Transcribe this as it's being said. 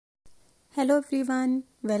Hello everyone,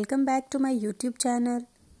 welcome back to my YouTube channel.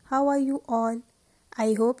 How are you all?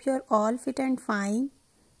 I hope you're all fit and fine.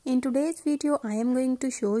 In today's video, I am going to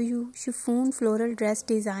show you chiffon floral dress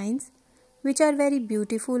designs which are very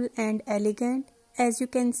beautiful and elegant. As you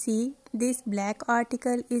can see, this black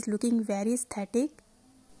article is looking very aesthetic.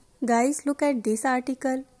 Guys, look at this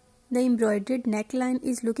article. The embroidered neckline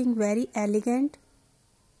is looking very elegant.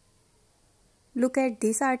 Look at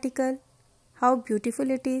this article. How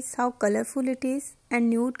beautiful it is, how colorful it is,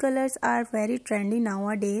 and nude colors are very trendy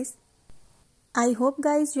nowadays. I hope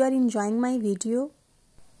guys you are enjoying my video.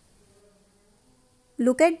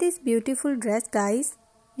 Look at this beautiful dress guys.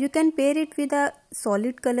 You can pair it with a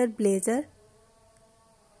solid color blazer.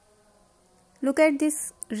 Look at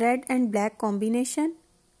this red and black combination.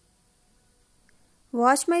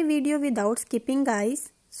 Watch my video without skipping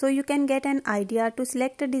guys, so you can get an idea to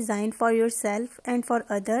select a design for yourself and for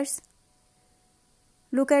others.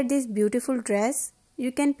 Look at this beautiful dress.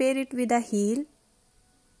 You can pair it with a heel.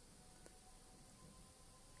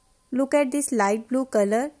 Look at this light blue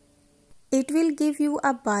color. It will give you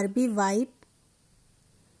a Barbie vibe.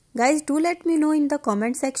 Guys, do let me know in the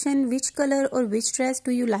comment section which color or which dress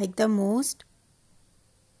do you like the most.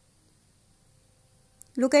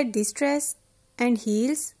 Look at this dress and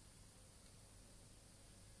heels.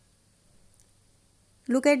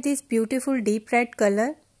 Look at this beautiful deep red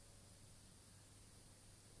color.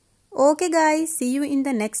 Okay guys, see you in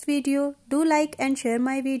the next video. Do like and share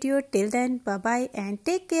my video. Till then, bye bye and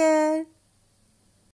take care.